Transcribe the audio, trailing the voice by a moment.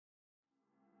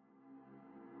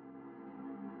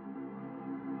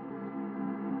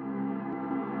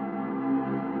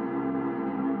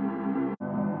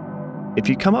If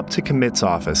you come up to Commit's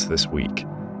office this week,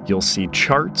 you'll see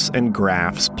charts and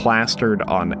graphs plastered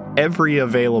on every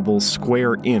available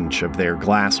square inch of their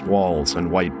glass walls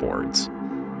and whiteboards.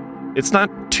 It's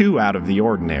not too out of the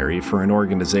ordinary for an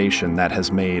organization that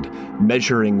has made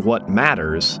measuring what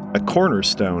matters a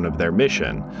cornerstone of their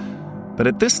mission. But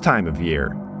at this time of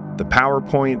year, the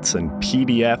PowerPoints and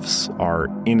PDFs are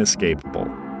inescapable.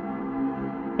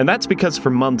 And that's because for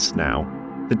months now,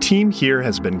 the team here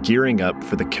has been gearing up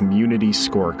for the Community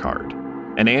Scorecard,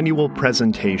 an annual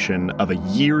presentation of a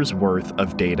year's worth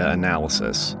of data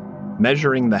analysis,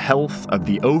 measuring the health of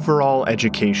the overall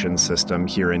education system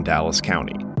here in Dallas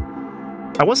County.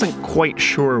 I wasn't quite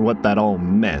sure what that all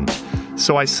meant,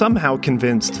 so I somehow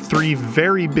convinced 3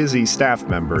 very busy staff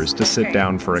members to sit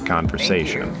down for a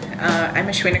conversation. I'm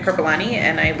Ashwina Karpalani,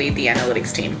 and I lead the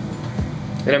analytics team.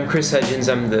 And I'm Chris Hudgens.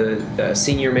 I'm the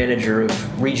Senior Manager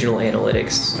of Regional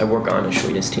Analytics. I work on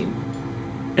Ashwina's team.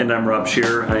 And I'm Rob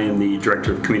Shearer. I am the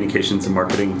Director of Communications and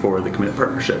Marketing for the Commit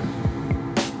Partnership.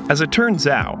 As it turns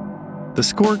out, the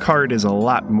scorecard is a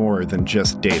lot more than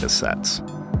just data sets.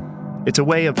 It's a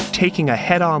way of taking a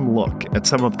head-on look at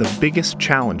some of the biggest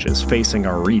challenges facing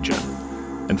our region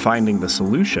and finding the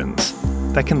solutions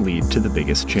that can lead to the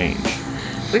biggest change.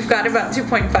 We've got about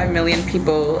 2.5 million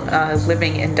people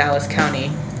living in Dallas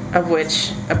County, of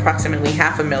which approximately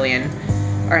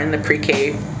 500,000 are in the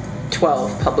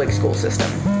pre-K-12 public school system.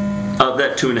 Of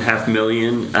that 2.5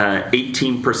 million,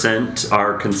 18%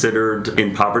 are considered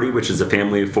in poverty, which is a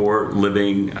family of 4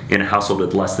 living in a household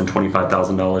with less than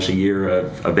 $25,000 a year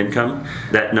of income.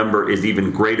 That number is even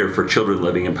greater for children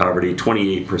living in poverty.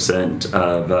 28%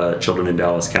 of children in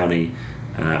Dallas County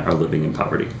are living in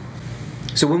poverty.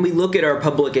 So when we look at our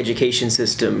public education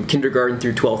system, kindergarten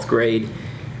through 12th grade,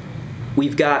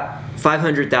 we've got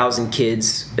 500,000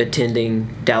 kids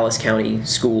attending Dallas County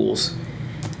schools.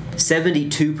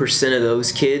 72% of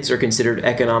those kids are considered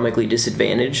economically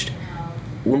disadvantaged.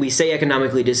 When we say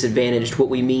economically disadvantaged, what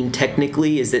we mean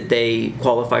technically is that they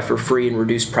qualify for free and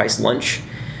reduced price lunch,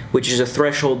 which is a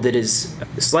threshold that is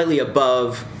slightly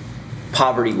above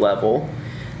poverty level.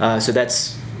 So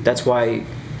that's why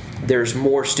there's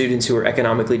more students who are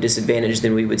economically disadvantaged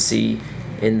than we would see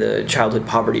in the childhood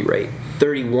poverty rate.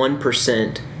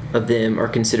 31% of them are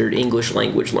considered English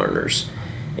language learners.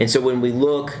 And so when we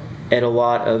look at a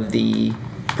lot of the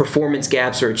performance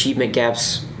gaps or achievement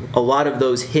gaps, a lot of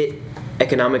those hit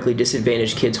economically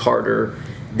disadvantaged kids harder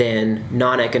than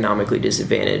non-economically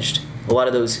disadvantaged. A lot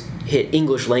of those hit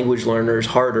English language learners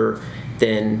harder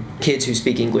than kids who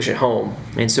speak English at home.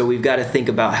 And so we've got to think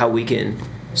about how we can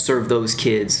serve those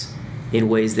kids in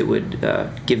ways that would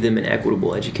give them an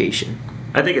equitable education.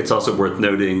 I think it's also worth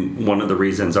noting one of the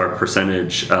reasons our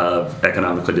percentage of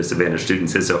economically disadvantaged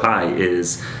students is so high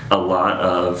is a lot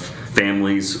of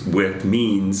families with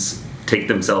means take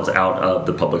themselves out of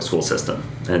the public school system.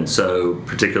 And so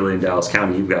particularly in Dallas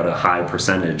County, you've got a high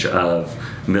percentage of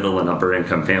middle and upper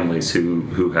income families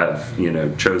who have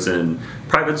chosen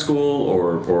private school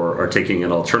or are taking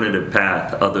an alternative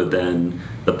path other than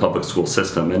the public school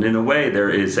system. And in a way, there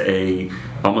is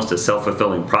almost a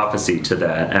self-fulfilling prophecy to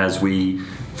that as we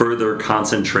further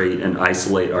concentrate and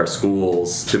isolate our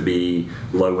schools to be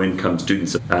low-income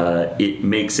students. It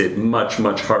makes it much,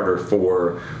 much harder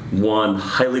for one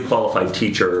highly qualified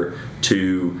teacher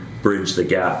to bridge the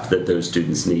gap that those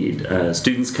students need.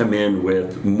 Students come in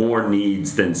with more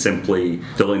needs than simply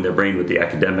filling their brain with the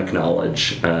academic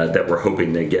knowledge that we're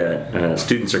hoping they get.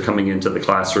 Students are coming into the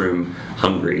classroom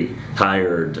hungry,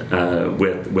 tired,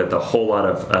 with a whole lot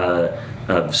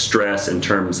of stress in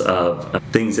terms of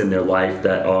things in their life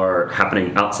that are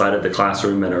happening outside of the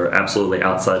classroom and are absolutely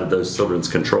outside of those children's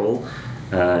control.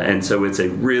 And so it's a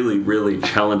really, really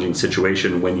challenging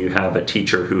situation when you have a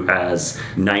teacher who has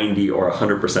 90 or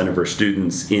 100% of her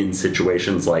students in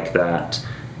situations like that,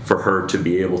 for her to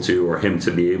be able to, or him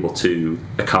to be able to,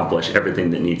 accomplish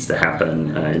everything that needs to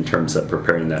happen in terms of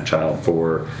preparing that child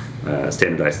for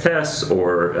standardized tests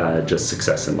or just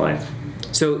success in life.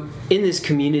 So in this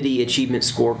community achievement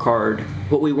scorecard,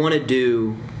 what we want to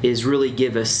do is really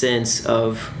give a sense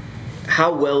of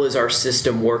how well is our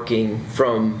system working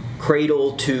from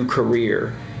cradle to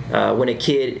career. When a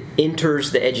kid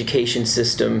enters the education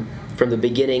system from the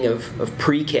beginning of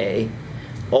pre-K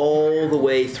all the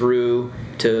way through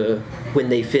to when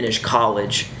they finish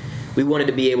college, we wanted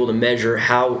to be able to measure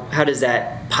how does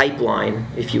that pipeline,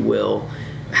 if you will,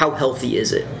 how healthy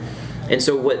is it? And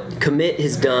so what Commit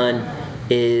has done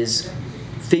is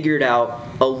figured out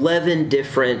 11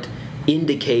 different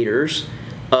indicators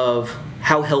of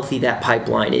how healthy that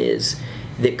pipeline is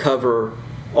that cover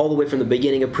all the way from the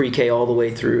beginning of pre-K all the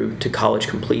way through to college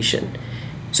completion.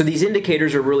 So these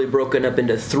indicators are really broken up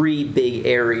into three big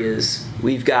areas.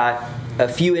 We've got a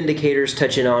few indicators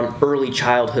touching on early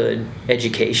childhood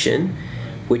education,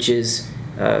 which is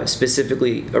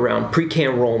specifically around pre-K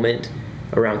enrollment,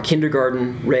 around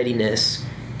kindergarten readiness,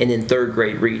 and then third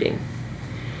grade reading.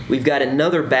 We've got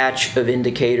another batch of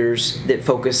indicators that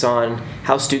focus on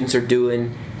how students are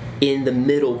doing in the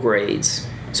middle grades.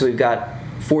 So we've got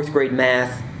fourth grade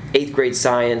math, eighth grade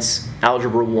science,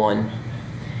 algebra 1.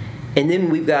 And then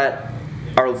we've got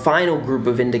our final group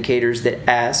of indicators that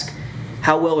ask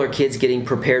how well are kids getting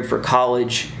prepared for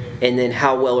college, and then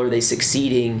how well are they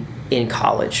succeeding in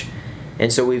college.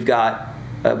 And so we've got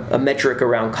a metric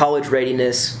around college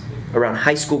readiness, around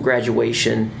high school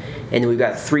graduation, and then we've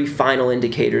got three final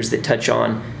indicators that touch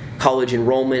on college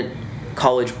enrollment,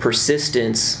 college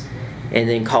persistence, and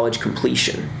then college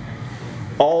completion.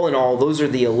 All in all, those are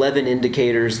the 11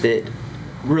 indicators that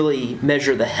really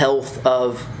measure the health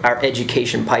of our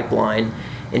education pipeline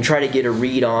and try to get a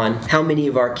read on how many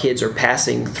of our kids are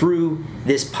passing through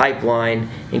this pipeline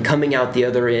and coming out the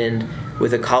other end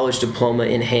with a college diploma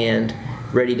in hand,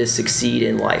 ready to succeed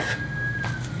in life.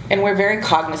 And we're very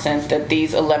cognizant that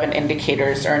these 11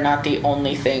 indicators are not the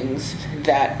only things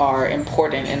that are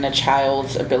important in a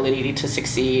child's ability to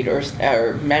succeed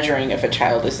or measuring if a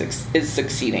child is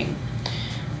succeeding.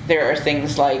 There are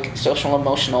things like social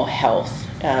emotional health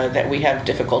that we have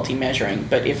difficulty measuring,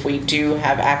 but if we do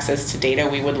have access to data,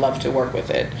 we would love to work with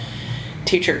it.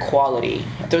 Teacher quality.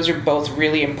 Those are both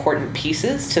really important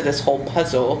pieces to this whole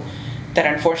puzzle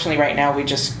that unfortunately right now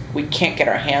we can't get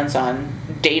our hands on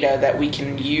data that we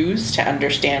can use to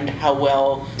understand how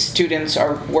well students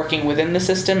are working within the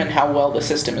system and how well the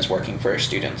system is working for our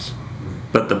students.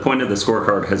 But the point of the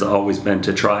scorecard has always been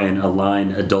to try and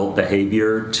align adult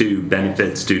behavior to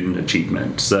benefit student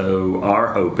achievement. So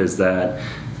our hope is that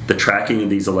the tracking of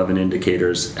these 11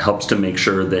 indicators helps to make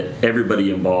sure that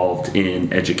everybody involved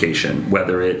in education,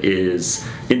 whether it is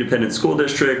independent school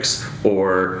districts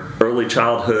or early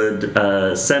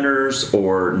childhood centers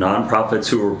or nonprofits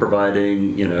who are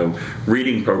providing,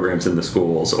 reading programs in the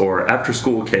schools or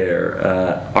after-school care,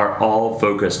 are all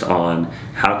focused on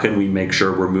how can we make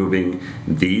sure we're moving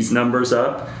these numbers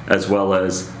up, as well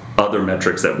as other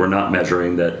metrics that we're not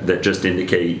measuring that just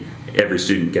indicate every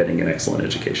student getting an excellent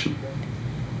education.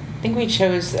 I think we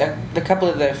chose the couple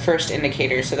of the first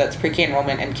indicators, so that's pre-K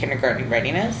enrollment and kindergarten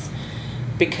readiness,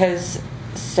 because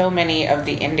so many of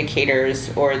the indicators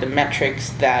or the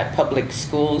metrics that public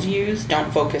schools use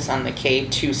don't focus on the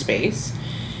K-2 space.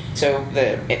 So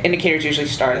the indicators usually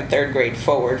start in third grade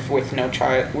forward with no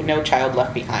child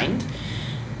left behind.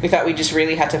 We thought we just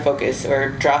really had to focus or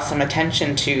draw some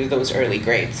attention to those early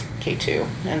grades, K-2.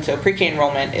 And so pre-K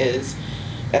enrollment is,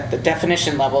 at the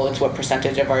definition level, it's what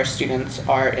percentage of our students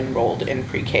are enrolled in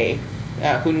pre-K,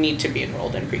 who need to be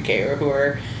enrolled in pre-K or who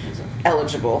are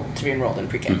eligible to be enrolled in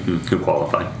pre-K. Mm-hmm. Who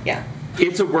qualify. Yeah.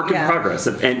 It's a work in progress,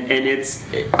 and it's.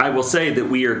 I will say that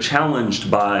we are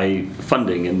challenged by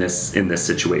funding in this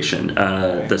situation.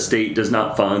 The state does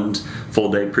not fund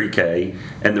full day pre-K,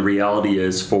 and the reality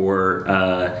is for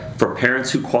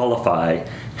parents who qualify,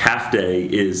 half day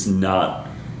is not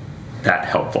that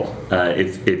helpful.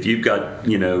 If you've got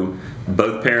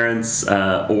both parents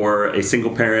or a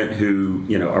single parent who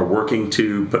are working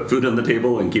to put food on the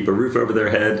table and keep a roof over their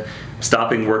head,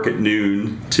 stopping work at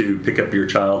noon to pick up your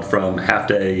child from half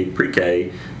day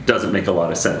pre-K doesn't make a lot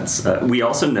of sense. We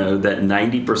also know that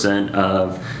 90%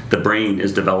 of the brain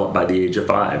is developed by the age of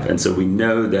 5, and so we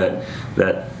know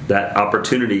that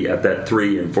opportunity at that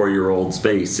 3 and 4 year old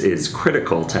space is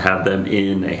critical to have them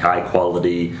in a high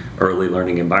quality early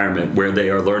learning environment where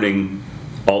they are learning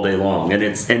all day long. And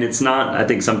it's not, I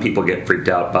think some people get freaked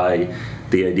out by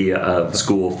the idea of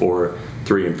school for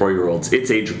 3 and 4 year olds.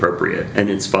 It's age appropriate and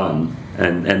it's fun,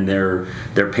 and they're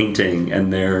painting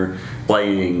and they're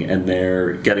playing and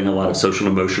they're getting a lot of social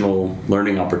and emotional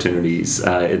learning opportunities.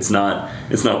 It's not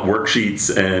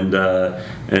worksheets and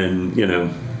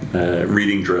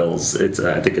reading drills.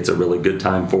 I think it's a really good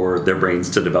time for their brains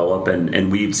to develop,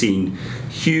 and we've seen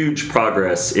huge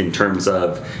progress in terms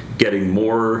of getting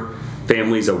more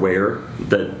families aware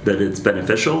that it's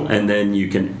beneficial, and then you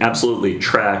can absolutely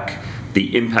track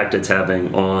the impact it's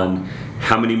having on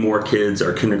how many more kids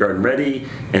are kindergarten ready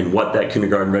and what that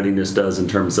kindergarten readiness does in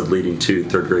terms of leading to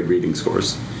third grade reading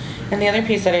scores. And the other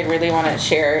piece that I really want to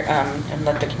share and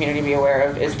let the community be aware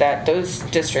of is that those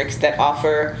districts that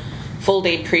offer full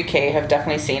day pre-K have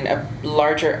definitely seen a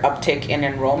larger uptick in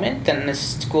enrollment than the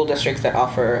school districts that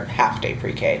offer half day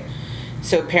pre-K.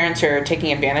 So parents are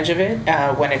taking advantage of it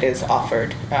when it is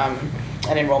offered.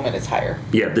 And enrollment is higher.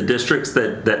 Yeah, the districts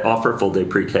that offer full-day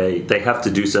pre-K, they have to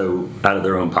do so out of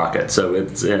their own pocket. So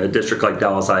it's a district like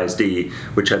Dallas ISD,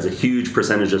 which has a huge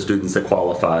percentage of students that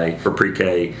qualify for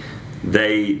pre-K.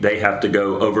 They have to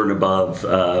go over and above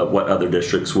what other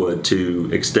districts would to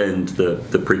extend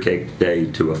the pre-K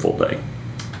day to a full day.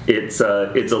 It's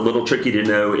a little tricky to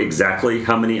know exactly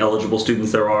how many eligible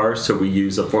students there are, so we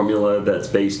use a formula that's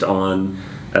based on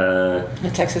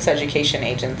the Texas Education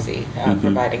Agency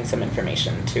providing some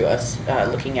information to us,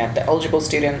 looking at the eligible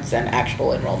students and actual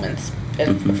enrollments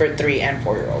for 3 and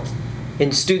 4-year-olds.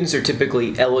 And students are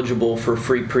typically eligible for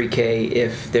free pre-K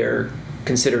if they're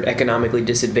considered economically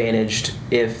disadvantaged,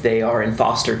 if they are in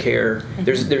foster care.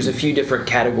 There's a few different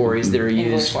categories that are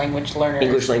used. English language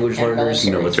learners,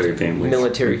 military families,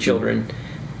 military children.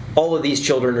 All of these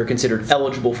children are considered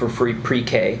eligible for free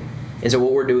pre-K. And so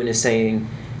what we're doing is saying,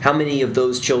 how many of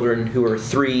those children who are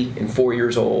 3 and 4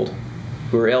 years old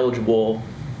who are eligible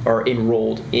are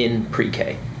enrolled in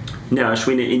pre-K? Now,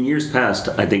 Ashwina, in years past,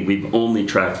 I think we've only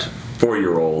tracked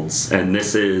 4-year-olds, and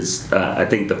this is, I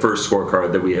think, the first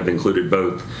scorecard that we have included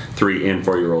both 3 and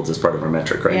 4-year-olds as part of our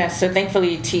metric, right? Yeah, so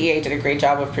thankfully TEA did a great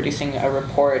job of producing a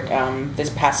report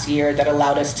this past year that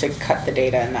allowed us to cut the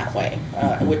data in that way,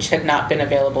 which had not been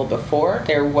available before.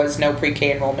 There was no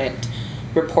pre-K enrollment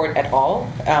report at all,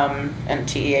 and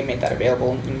TEA made that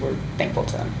available, and we're thankful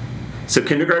to them. So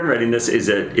kindergarten readiness is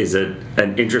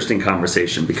an interesting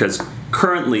conversation because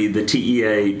currently the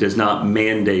TEA does not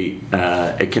mandate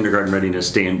a kindergarten readiness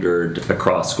standard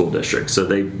across school districts. So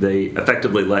they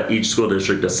effectively let each school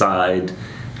district decide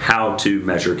how to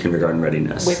measure kindergarten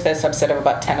readiness. With a subset of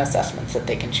about 10 assessments that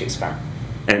they can choose from.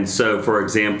 And so, for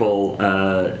example,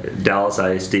 Dallas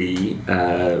ISD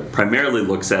primarily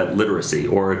looks at literacy,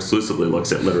 or exclusively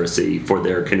looks at literacy for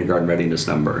their kindergarten readiness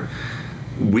number.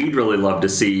 We'd really love to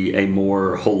see a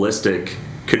more holistic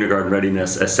kindergarten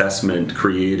readiness assessment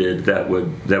created that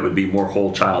would be more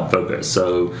whole child focused.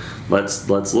 So let's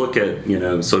look at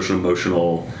social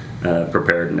emotional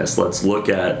preparedness. Let's look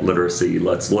at literacy.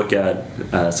 Let's look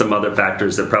at some other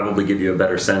factors that probably give you a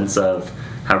better sense of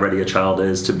how ready a child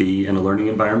is to be in a learning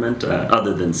environment,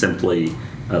 other than simply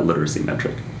a literacy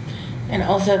metric. And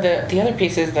also the other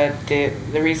piece is that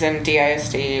the reason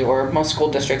DISD or most school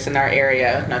districts in our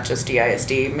area, not just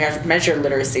DISD, measure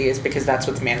literacy is because that's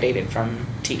what's mandated from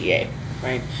TEA,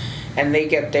 right? And they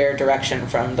get their direction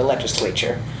from the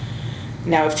legislature.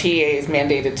 Now, if TEA is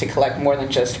mandated to collect more than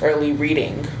just early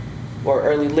reading or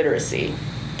early literacy,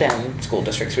 then school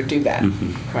districts would do that,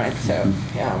 right? So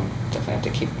definitely have to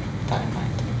keep that in mind.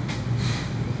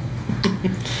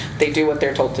 They do what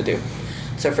they're told to do.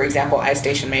 So, for example,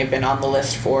 iStation may have been on the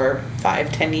list for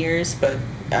 5-10 years, but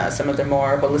some of the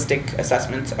more holistic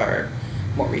assessments are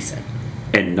more recent.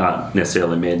 And not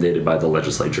necessarily mandated by the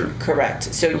legislature. Correct.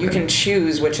 So you can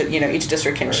choose which, each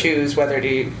district can choose whether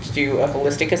to do a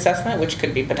holistic assessment, which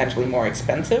could be potentially more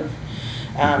expensive,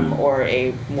 or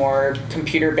a more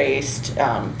computer-based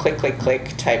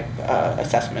click type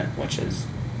assessment, which is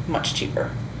much cheaper.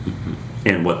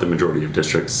 And what the majority of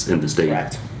districts in the state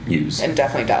Correct. use. And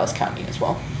definitely Dallas County as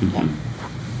well. Yeah.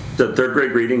 So third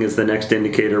grade reading is the next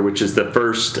indicator, which is the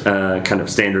first kind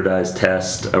of standardized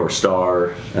test or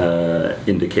STAR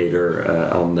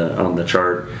indicator on the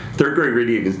chart. Third grade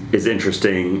reading is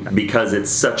interesting because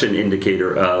it's such an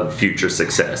indicator of future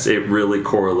success. It really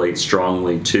correlates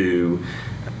strongly to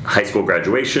high school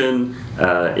graduation.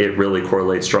 It really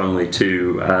correlates strongly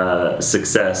to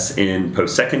success in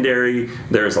post-secondary.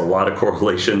 There's a lot of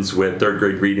correlations with third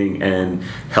grade reading and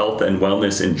health and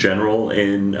wellness in general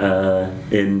in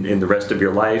the rest of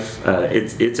your life.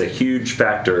 It's a huge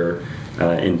factor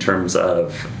in terms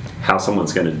of how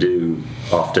someone's going to do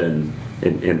often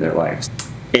in their lives.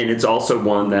 And it's also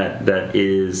one that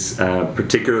is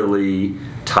particularly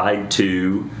tied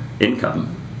to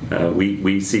income.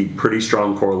 We see pretty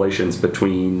strong correlations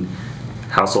between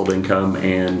household income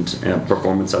and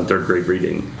performance on third grade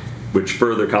reading, which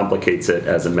further complicates it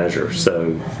as a measure.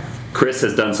 So Chris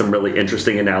has done some really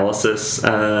interesting analysis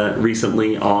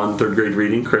recently on third grade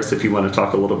reading. Chris, if you want to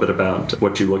talk a little bit about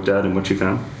what you looked at and what you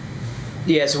found.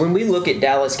 Yeah, so when we look at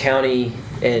Dallas County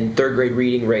and third grade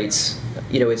reading rates,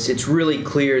 it's really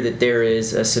clear that there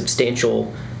is a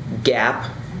substantial gap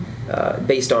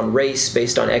based on race,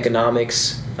 based on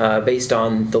economics, based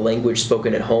on the language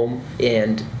spoken at home,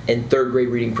 and third grade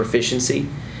reading proficiency.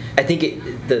 I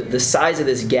think the size of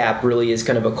this gap really is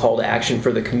kind of a call to action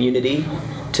for the community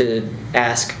to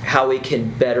ask how it can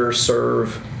better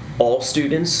serve all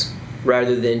students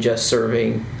rather than just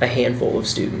serving a handful of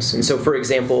students. And so, for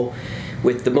example,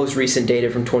 with the most recent data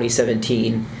from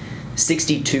 2017,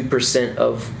 62%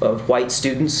 of white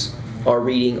students are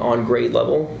reading on grade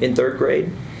level in third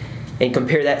grade, and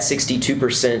compare that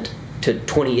 62% to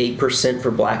 28%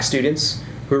 for black students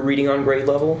who are reading on grade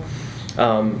level.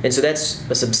 And so that's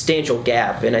a substantial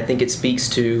gap, and I think it speaks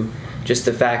to just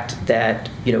the fact that,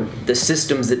 the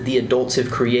systems that the adults have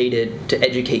created to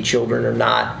educate children are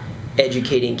not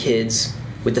educating kids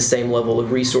with the same level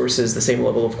of resources, the same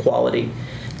level of quality.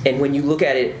 And when you look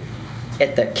at it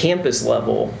at the campus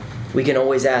level, we can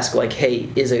always ask, hey,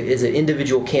 is an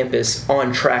individual campus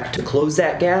on track to close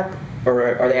that gap,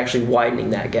 or are they actually widening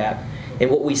that gap? And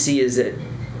what we see is that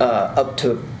up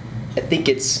to, I think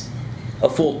it's a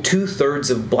full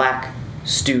 2/3 of black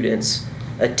students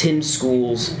attend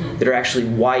schools that are actually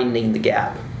widening the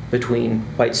gap between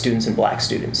white students and black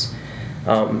students.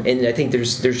 And I think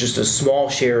there's just a small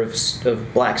share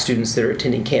of black students that are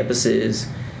attending campuses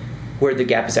where the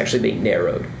gap is actually being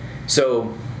narrowed.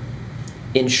 So,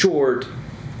 in short,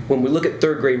 when we look at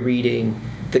third grade reading,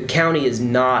 the county is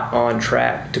not on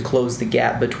track to close the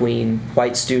gap between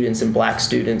white students and black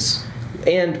students,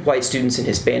 and white students and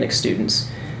Hispanic students,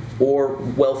 or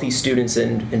wealthy students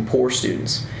and poor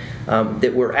students.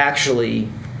 That we're actually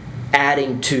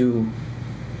adding to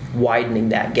widening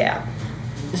that gap.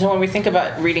 So when we think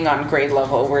about reading on grade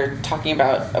level, we're talking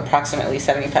about approximately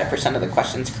 75% of the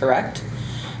questions correct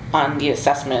on the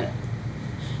assessment.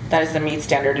 That is the MEAT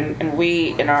standard, and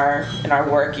we in our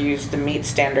work use the MEAT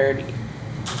standard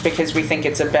because we think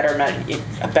it's a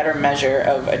better measure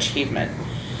of achievement.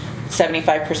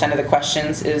 75% of the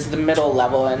questions is the middle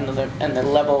level, and the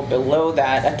level below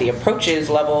that, at the approaches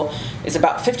level, is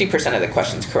about 50% of the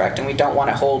questions correct, and we don't want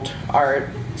to hold our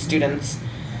students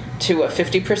to a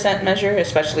 50% measure,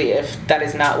 especially if that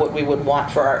is not what we would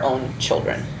want for our own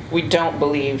children. We don't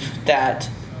believe that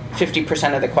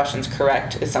 50% of the questions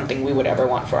correct is something we would ever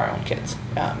want for our own kids.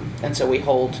 And so we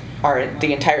hold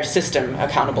the entire system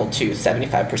accountable to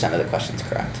 75% of the questions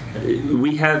correct.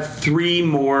 We have 3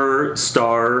 more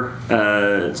star-related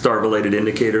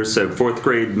indicators. So 4th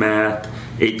grade math,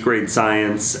 8th grade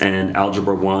science, and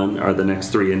algebra 1 are the next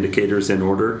 3 indicators in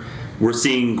order. We're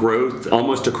seeing growth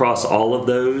almost across all of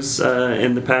those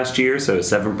in the past year. So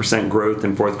 7% growth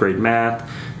in 4th grade math,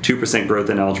 2% growth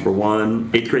in algebra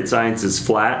 1. 8th grade science is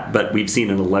flat, but we've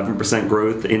seen an 11%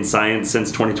 growth in science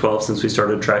since 2012, since we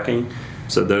started tracking.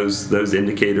 So those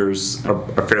indicators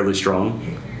are fairly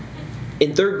strong.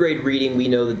 In third grade reading, we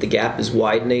know that the gap is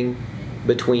widening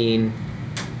between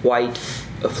white,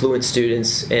 affluent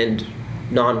students and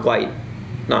non-white,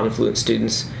 non-affluent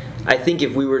students. I think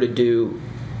if we were to do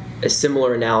a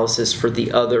similar analysis for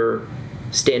the other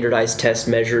standardized test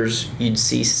measures, you'd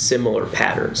see similar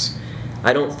patterns.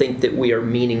 I don't think that we are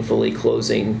meaningfully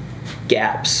closing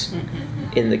gaps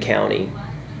in the county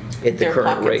at the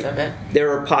current rate.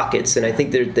 There are pockets, and I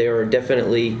think there are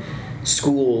definitely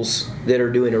schools that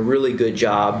are doing a really good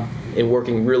job and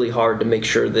working really hard to make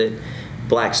sure that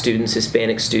black students,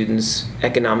 Hispanic students,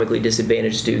 economically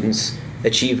disadvantaged students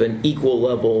achieve an equal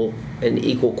level and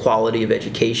equal quality of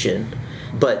education.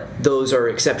 But those are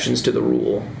exceptions to the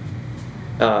rule.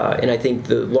 And I think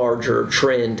the larger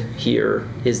trend here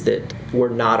is that we're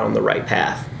not on the right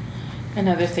path.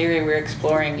 Another theory we're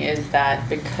exploring is that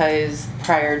because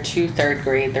prior to third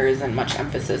grade there isn't much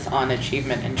emphasis on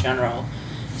achievement in general,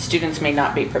 students may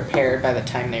not be prepared by the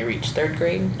time they reach third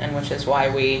grade, and which is why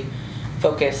we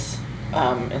focus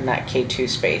in that K2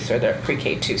 space, or the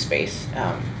pre-K2 space,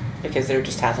 because there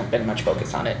just hasn't been much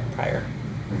focus on it prior.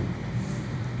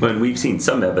 And we've seen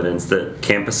some evidence that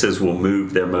campuses will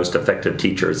move their most effective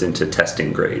teachers into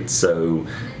testing grades. So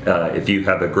if you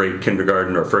have a great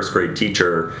kindergarten or first grade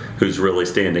teacher who's really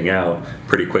standing out,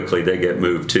 pretty quickly they get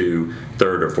moved to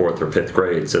third or fourth or fifth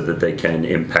grade so that they can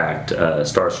impact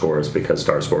STAR scores, because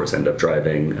STAR scores end up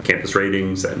driving campus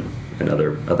ratings and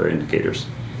other indicators.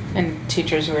 And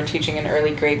teachers who are teaching in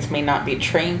early grades may not be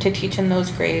trained to teach in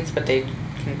those grades, but they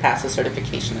can pass a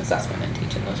certification assessment and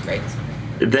teach in those grades.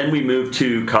 Then we move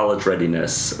to college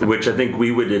readiness, which I think we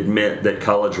would admit that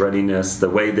college readiness, the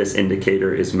way this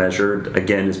indicator is measured,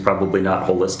 again, is probably not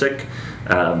holistic,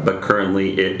 but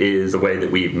currently it is the way that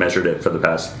we've measured it for the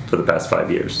past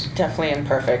 5 years. Definitely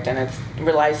imperfect, and it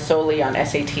relies solely on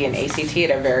SAT and ACT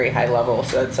at a very high level,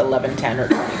 so it's 1110 or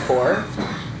 24.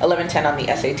 1110 on the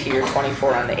SAT or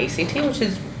 24 on the ACT, which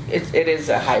is it is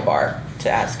a high bar to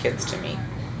ask kids to meet.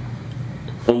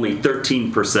 Only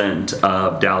 13%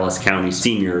 of Dallas County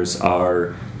seniors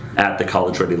are at the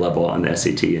college-ready level on the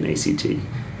SAT and ACT.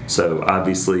 So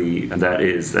obviously that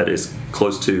is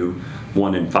close to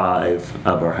 1 in 5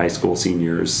 of our high school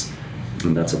seniors,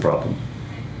 and that's a problem.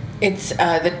 It's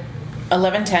the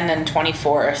 1110 and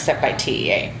 24 are set by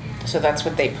TEA. So that's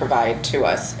what they provide to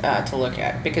us to look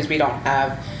at, because we don't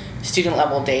have student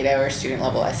level data or student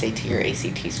level SAT or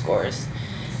ACT scores,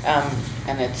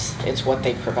 and it's what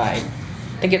they provide.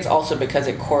 I think it's also because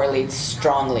it correlates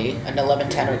strongly, an 11,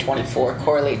 10, or 24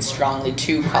 correlates strongly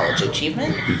to college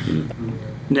achievement.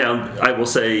 Now, I will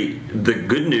say the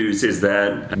good news is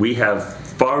that we have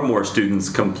far more students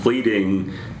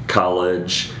completing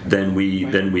college than we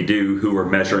do who are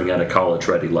measuring at a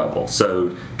college-ready level.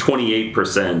 So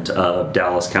 28% of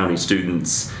Dallas County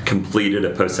students completed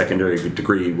a post-secondary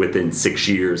degree within 6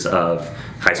 years of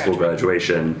high school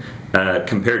graduation,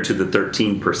 compared to the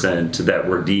 13% that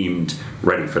were deemed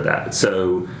ready for that.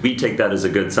 So we take that as a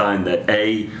good sign that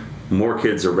more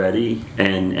kids are ready,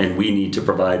 and we need to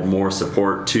provide more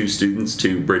support to students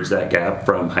to bridge that gap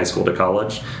from high school to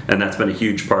college. And that's been a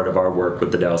huge part of our work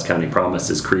with the Dallas County Promise,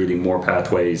 is creating more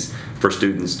pathways for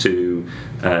students to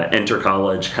enter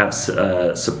college, have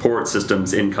support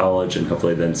systems in college, and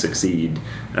hopefully then succeed,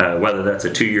 whether that's a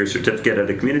 2-year certificate at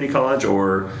a community college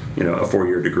or a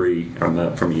 4-year degree from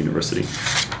a university.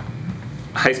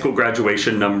 High school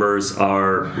graduation numbers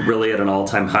are really at an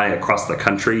all-time high across the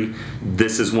country.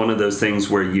 This is one of those things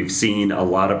where you've seen a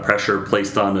lot of pressure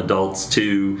placed on adults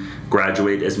to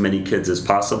graduate as many kids as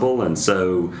possible. And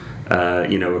so,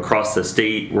 across the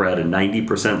state, we're at a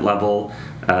 90% level.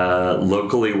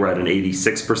 Locally, we're at an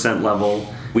 86%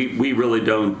 level. We really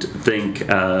don't think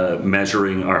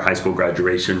measuring our high school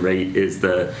graduation rate is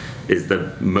the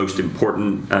most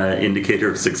important indicator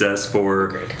of success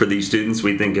for these students.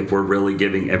 We think if we're really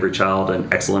giving every child an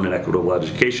excellent and equitable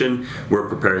education, we're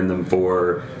preparing them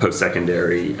for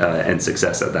post-secondary and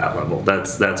success at that level.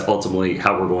 That's ultimately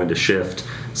how we're going to shift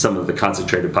some of the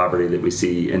concentrated poverty that we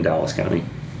see in Dallas County.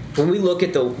 When we look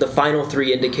at the final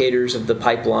 3 indicators of the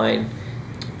pipeline,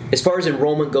 as far as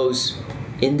enrollment goes,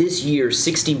 in this year,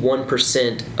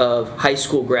 61% of high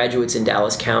school graduates in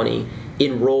Dallas County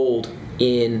enrolled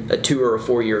in a 2 or a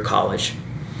 4-year college.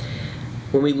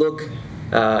 When we look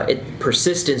at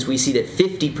persistence, we see that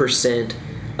 50%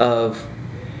 of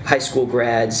high school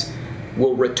grads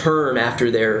will return after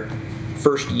their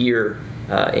first year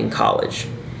in college.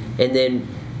 And then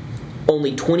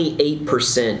only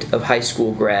 28% of high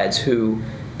school grads who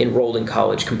enrolled in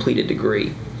college complete a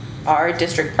degree. Our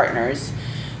district partners,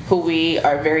 who we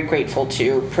are very grateful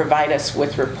to, provide us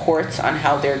with reports on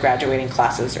how their graduating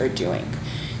classes are doing.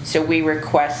 So we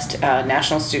request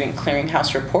National Student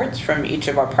Clearinghouse reports from each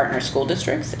of our partner school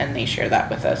districts, and they share that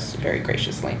with us very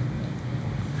graciously.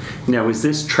 Now, is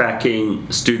this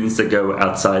tracking students that go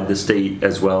outside the state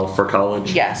as well for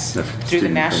college? Yes. Through the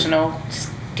National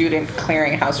Student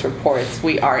Clearinghouse reports,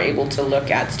 we are able to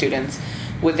look at students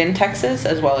within Texas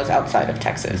as well as outside of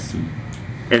Texas. Mm-hmm.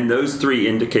 And those 3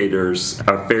 indicators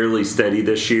are fairly steady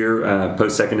this year.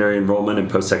 Post-secondary enrollment and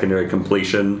post-secondary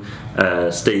completion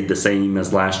stayed the same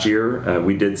as last year.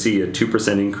 We did see a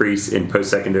 2% increase in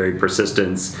post-secondary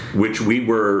persistence, which we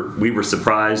were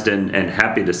surprised and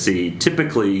happy to see.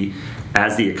 Typically,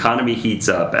 as the economy heats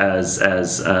up, as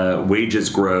wages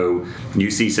grow, you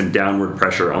see some downward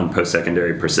pressure on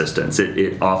post-secondary persistence.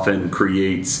 It often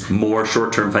creates more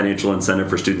short-term financial incentive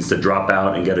for students to drop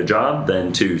out and get a job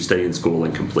than to stay in school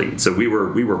and complete. So we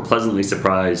were pleasantly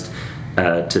surprised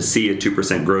to see a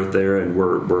 2% growth there, and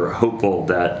we're hopeful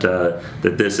that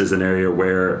this is an area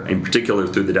where, in particular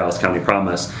through the Dallas County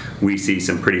Promise, we see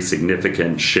some pretty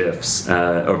significant shifts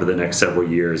over the next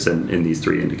several years in these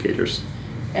 3 indicators.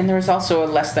 And there was also a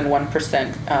less than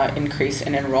 1% increase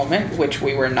in enrollment, which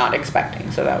we were not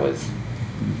expecting. So that was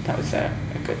a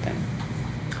good thing.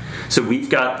 So we've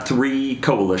got 3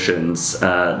 coalitions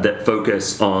that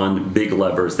focus on big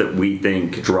levers that we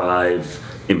think drive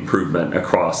improvement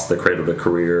across the Cradle to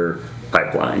Career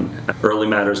pipeline. Early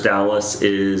Matters Dallas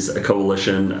is a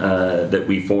coalition that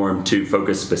we formed to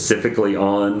focus specifically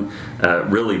on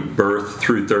really birth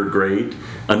through 3rd grade,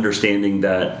 understanding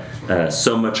that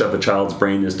so much of a child's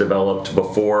brain is developed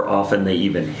before often they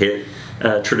even hit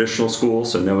traditional school,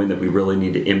 so knowing that we really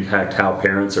need to impact how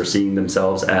parents are seeing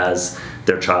themselves as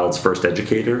their child's first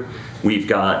educator. We've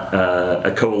got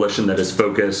a coalition that is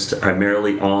focused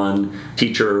primarily on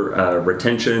teacher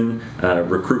retention,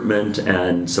 recruitment,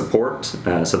 and support.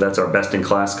 So that's our Best in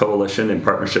Class coalition in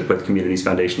partnership with Communities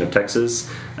Foundation of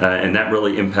Texas, and that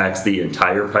really impacts the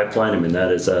entire pipeline. I mean,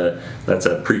 that's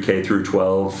a pre-K through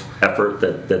 12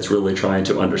 effort that's really trying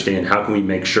to understand how can we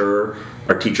make sure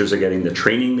our teachers are getting the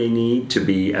training they need to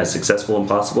be as successful as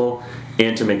possible,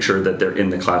 and to make sure that they're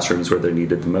in the classrooms where they're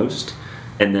needed the most.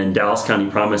 And then Dallas County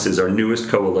Promise is our newest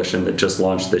coalition that just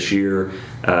launched this year,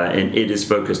 and it is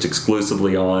focused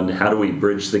exclusively on how do we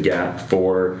bridge the gap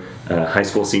for high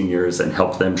school seniors and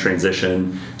help them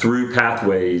transition through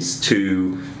pathways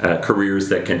to careers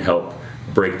that can help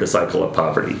break the cycle of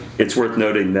poverty. It's worth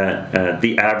noting that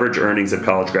the average earnings of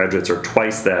college graduates are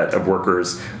twice that of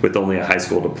workers with only a high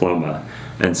school diploma.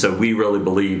 And so we really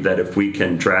believe that if we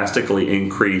can drastically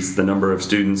increase the number of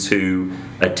students who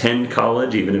attend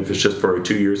college, even if it's just for a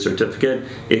 2-year certificate,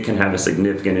 it can have a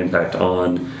significant impact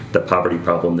on the poverty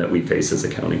problem that we face as a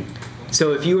county.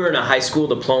 So if you earn a high school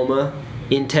diploma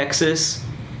in Texas,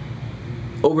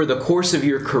 over the course of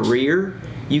your career,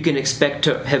 you can expect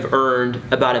to have earned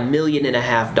about $1.5 million.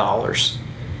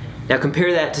 Now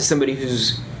compare that to somebody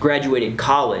who's graduated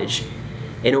college,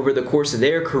 and over the course of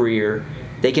their career,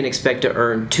 they can expect to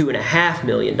earn $2.5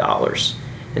 million.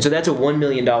 And so that's a $1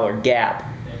 million gap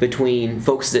between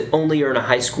folks that only earn a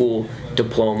high school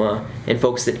diploma and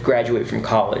folks that graduate from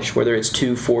college, whether it's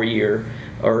 2, 4-year,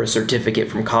 or a certificate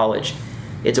from college.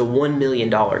 It's a $1 million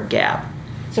gap.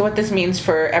 So what this means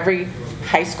for every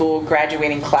high school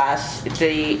graduating class,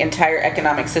 the entire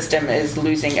economic system is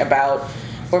losing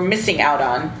missing out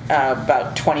on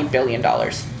about $20 billion.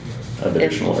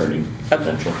 Additional earning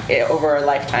potential. Over a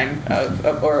lifetime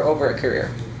or over a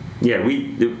career. Yeah,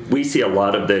 we see a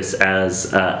lot of this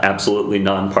as absolutely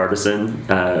nonpartisan.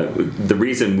 The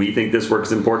reason we think this work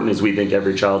is important is we think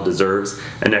every child deserves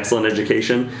an excellent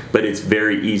education, but it's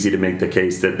very easy to make the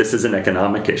case that this is an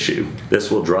economic issue.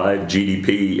 This will drive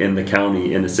GDP in the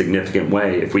county in a significant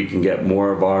way if we can get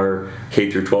more of our K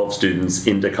through 12 students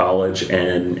into college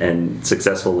and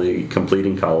successfully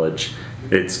completing college.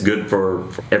 It's good for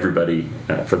everybody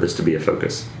for this to be a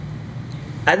focus.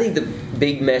 I think the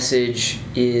big message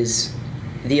is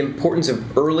the importance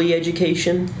of early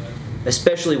education,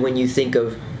 especially when you think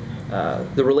of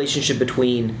the relationship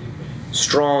between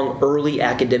strong early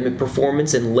academic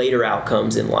performance and later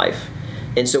outcomes in life.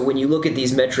 And so when you look at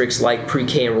these metrics like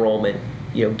pre-K enrollment,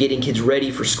 getting kids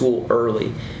ready for school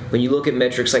early, when you look at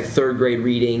metrics like 3rd grade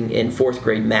reading and 4th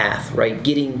grade math, right,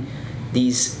 getting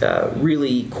these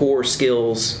really core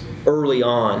skills early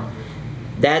on,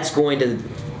 that's going to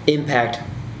impact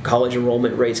college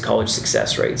enrollment rates, college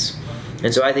success rates.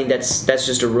 And so I think that's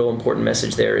just a real important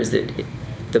message there, is that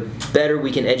the better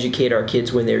we can educate our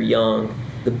kids when they're young,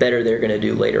 the better they're going to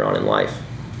do later on in life.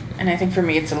 And I think for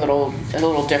me it's a little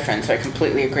different, so I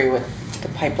completely agree with the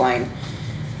pipeline.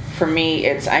 For me,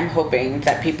 I'm hoping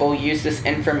that people use this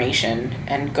information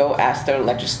and go ask their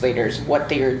legislators what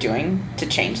they are doing to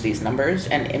change these numbers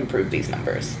and improve these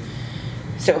numbers.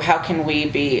 So how can we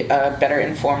be a better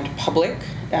informed public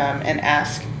and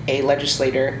ask a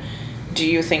legislator, do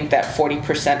you think that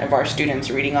 40% of our students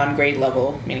reading on grade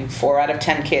level, meaning 4 out of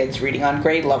 10 kids reading on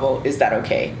grade level, is that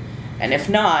okay? And if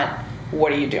not,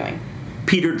 what are you doing?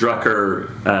 Peter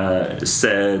Drucker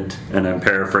said, and I'm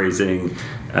paraphrasing,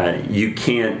 you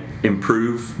can't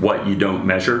improve what you don't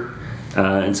measure.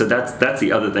 And so that's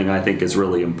the other thing I think is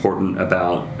really important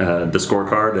about the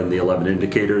scorecard and the 11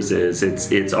 indicators is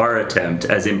it's our attempt,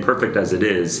 as imperfect as it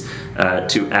is,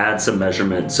 to add some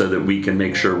measurement so that we can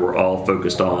make sure we're all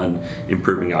focused on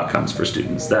improving outcomes for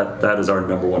students. That is our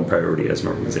number one priority as an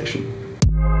organization.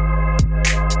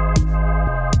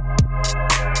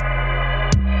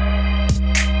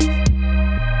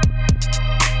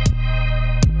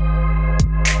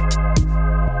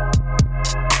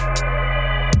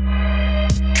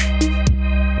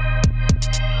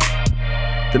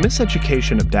 The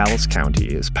Miseducation of Dallas County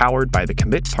is powered by the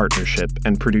Commit Partnership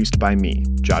and produced by me,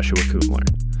 Joshua Kudler.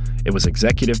 It was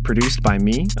executive produced by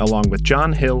me, along with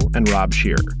John Hill and Rob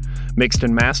Shearer. Mixed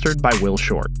and mastered by Will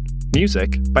Short.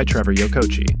 Music by Trevor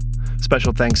Yokochi.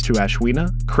 Special thanks to Ashwina,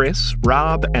 Chris,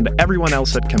 Rob, and everyone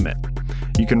else at Commit.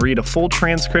 You can read a full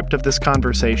transcript of this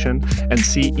conversation and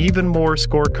see even more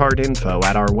scorecard info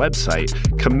at our website,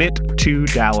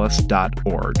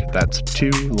 commit2dallas.org. That's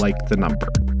 2 like the number.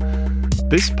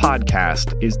 This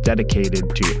podcast is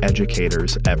dedicated to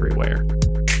educators everywhere.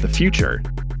 The future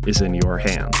is in your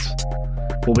hands.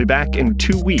 We'll be back in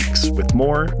 2 weeks with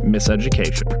more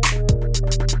Miseducation.